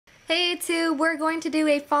Hey YouTube, we're going to do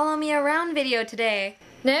a follow me around video today.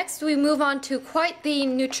 Next, we move on to quite the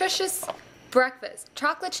nutritious breakfast.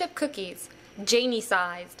 Chocolate chip cookies, Janie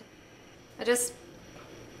sized. I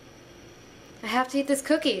have to eat this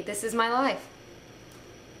cookie. This is my life.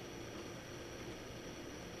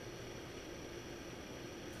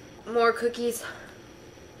 More cookies.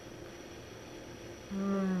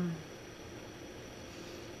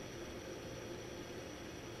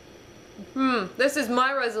 This is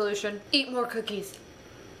my resolution. Eat more cookies.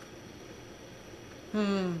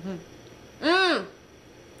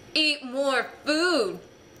 Eat more food.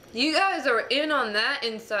 You guys are in on that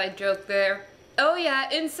inside joke there. Oh yeah,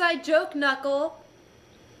 inside joke, Knuckle.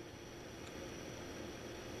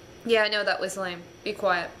 Yeah, I know that was lame. Be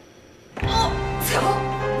quiet.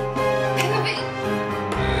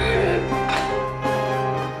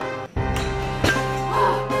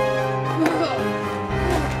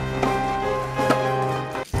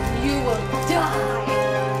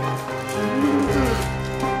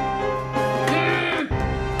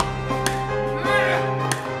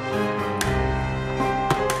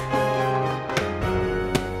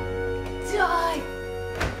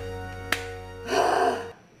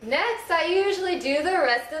 I usually do the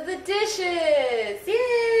rest of the dishes.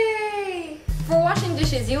 Yay! For washing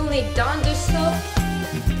dishes, you will need Dawn dish soap,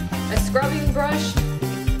 a scrubbing brush,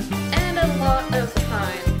 and a lot of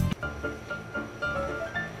time.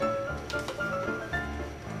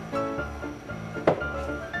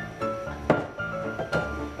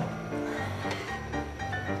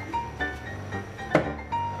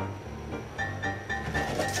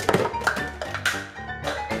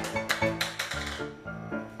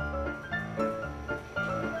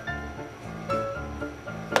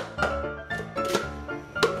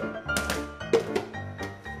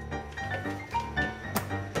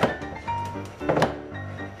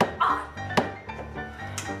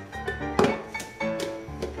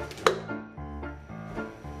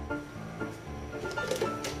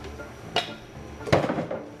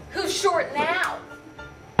 Short now.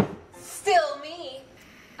 Still me.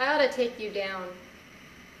 I ought to take you down.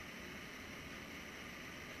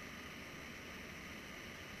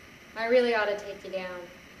 I really ought to take you down.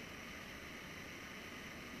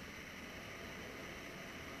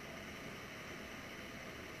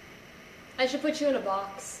 I should put you in a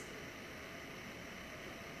box.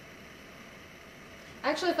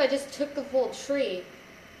 Actually, if I just took the whole tree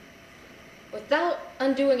without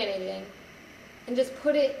undoing anything and just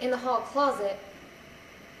put it in the hall closet,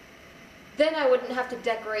 then I wouldn't have to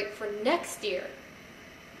decorate for next year.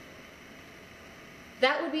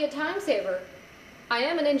 That would be a time saver. I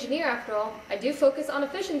am an engineer after all. I do focus on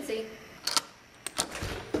efficiency.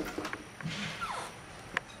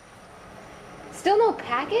 Still no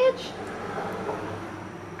package?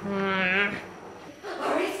 Alright,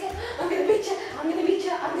 I'm gonna beat you, I'm gonna beat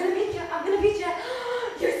you, I'm gonna beat you, I'm gonna beat you.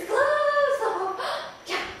 You're close! Oh,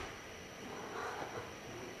 yeah.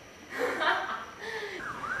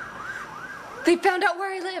 They found out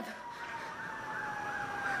where I live.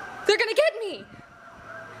 They're gonna get me.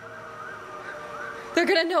 They're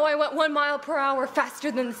gonna know I went 1 mile per hour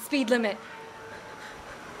faster than the speed limit.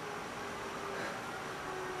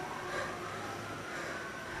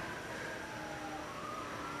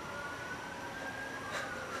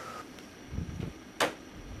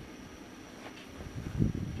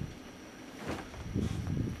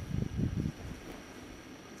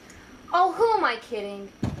 Oh, who am I kidding?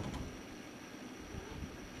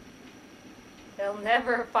 They'll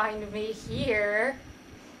never find me here.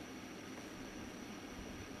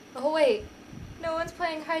 Oh wait, no one's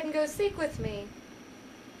playing hide and go seek with me.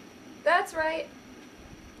 That's right.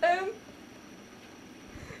 I'm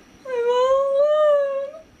all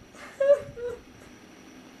alone.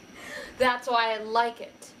 That's why I like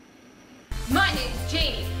it. My name's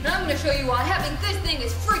Janie, and I'm gonna show you why having this thing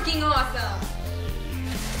is freaking awesome.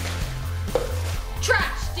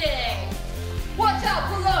 Trash day! Watch out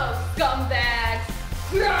below, scumbags!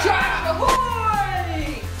 Trash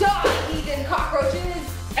ahoy! Die, heathen cockroaches!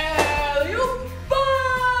 Alley-oop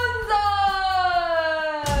banzai!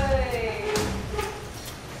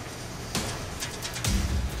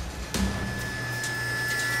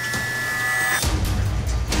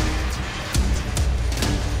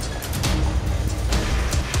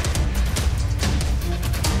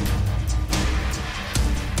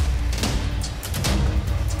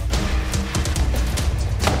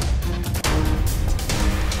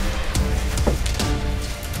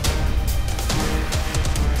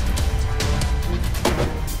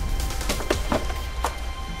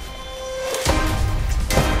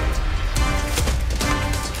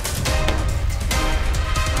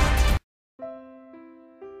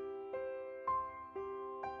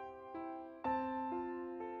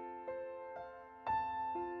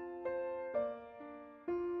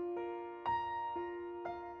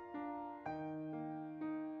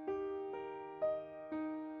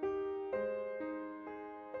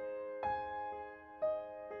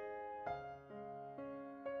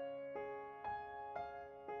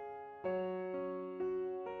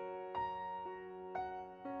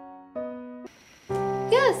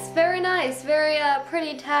 nice, very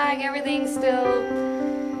pretty tag, everything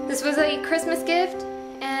still. This was a Christmas gift,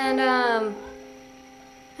 and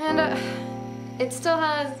it still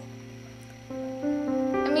has,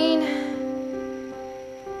 I mean,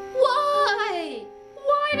 why?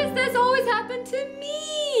 Why does this always happen to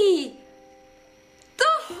me?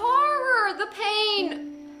 The horror, the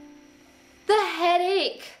pain, the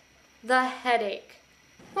headache, the headache.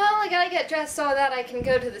 Well, I gotta get dressed so that I can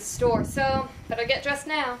go to the store, so better get dressed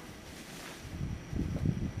now.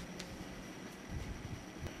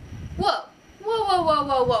 Whoa, whoa, whoa, whoa,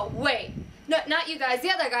 whoa, whoa, wait. No, not you guys, the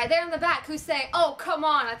other guy there in the back who's saying, oh, come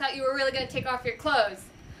on, I thought you were really gonna take off your clothes.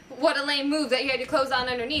 What a lame move that you had your clothes on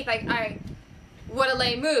underneath. What a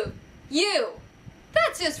lame move. You,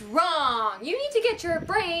 that's just wrong. You need to get your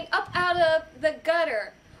brain up out of the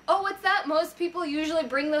gutter. Oh, what's that? Most people usually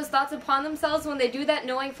bring those thoughts upon themselves when they do that,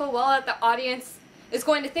 knowing full well that the audience is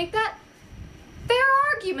going to think that. Fair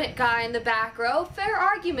argument, guy in the back row. Fair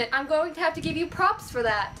argument. I'm going to have to give you props for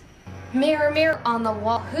that. Mirror, mirror on the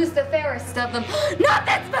wall, who's the fairest of them? Not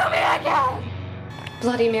this movie again!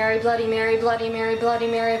 Bloody Mary, Bloody Mary, Bloody Mary,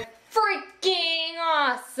 Bloody Mary. Freaking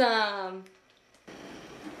awesome!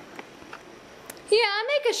 Yeah,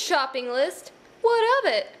 make a shopping list. What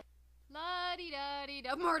of it?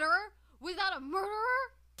 La-dee-da-dee-da. Murderer? Was that a murderer?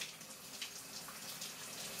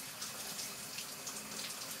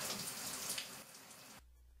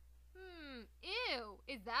 Ew,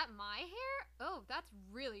 is that my hair? Oh, that's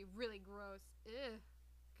really, really gross. Ugh,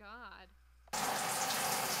 God.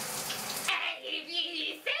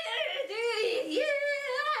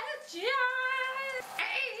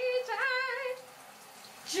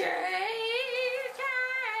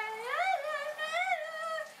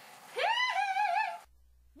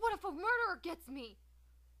 What if a murderer gets me?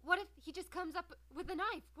 What if he just comes up with a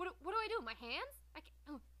knife? What do I do? My hands?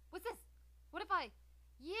 What's this? What if I...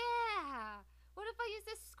 Yeah! What if I use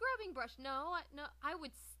this scrubbing brush? No, I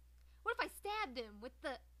would... What if I stabbed him with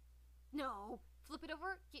the... No. Flip it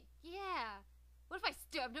over? Yeah. What if I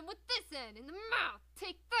stabbed him with this end in the mouth?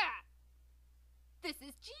 Take that! This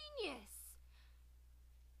is genius!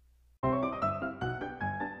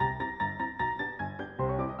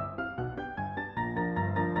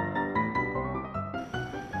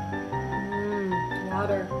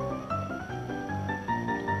 Water.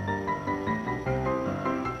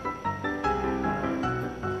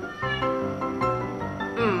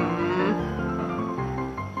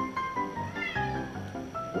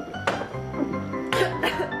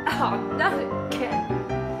 Oh, not again.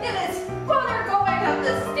 It is funner going up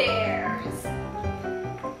the stairs.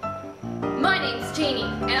 My name's Janie,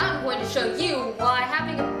 and I'm going to show you why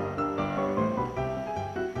having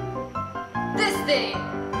this thing